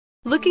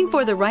Looking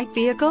for the right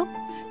vehicle?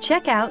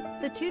 Check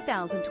out the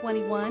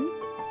 2021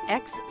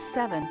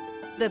 X7.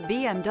 The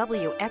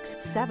BMW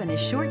X7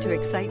 is sure to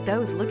excite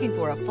those looking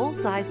for a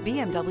full-size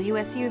BMW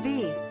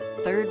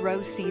SUV.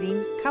 Third-row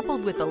seating,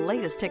 coupled with the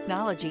latest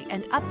technology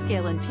and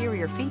upscale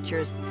interior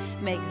features,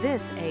 make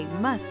this a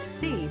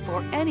must-see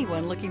for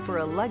anyone looking for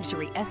a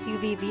luxury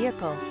SUV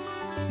vehicle.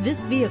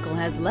 This vehicle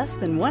has less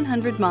than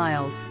 100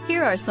 miles.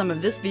 Here are some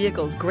of this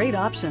vehicle's great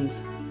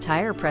options: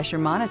 tire pressure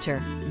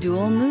monitor,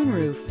 dual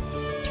moonroof,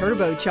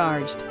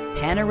 turbocharged,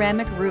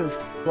 panoramic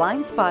roof,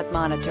 blind spot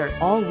monitor,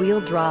 all-wheel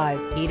drive,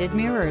 heated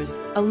mirrors,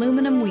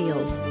 aluminum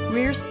wheels,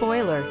 rear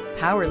spoiler,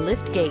 power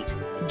lift gate.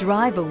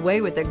 Drive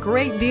away with a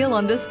great deal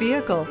on this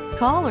vehicle.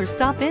 Call or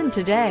stop in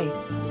today.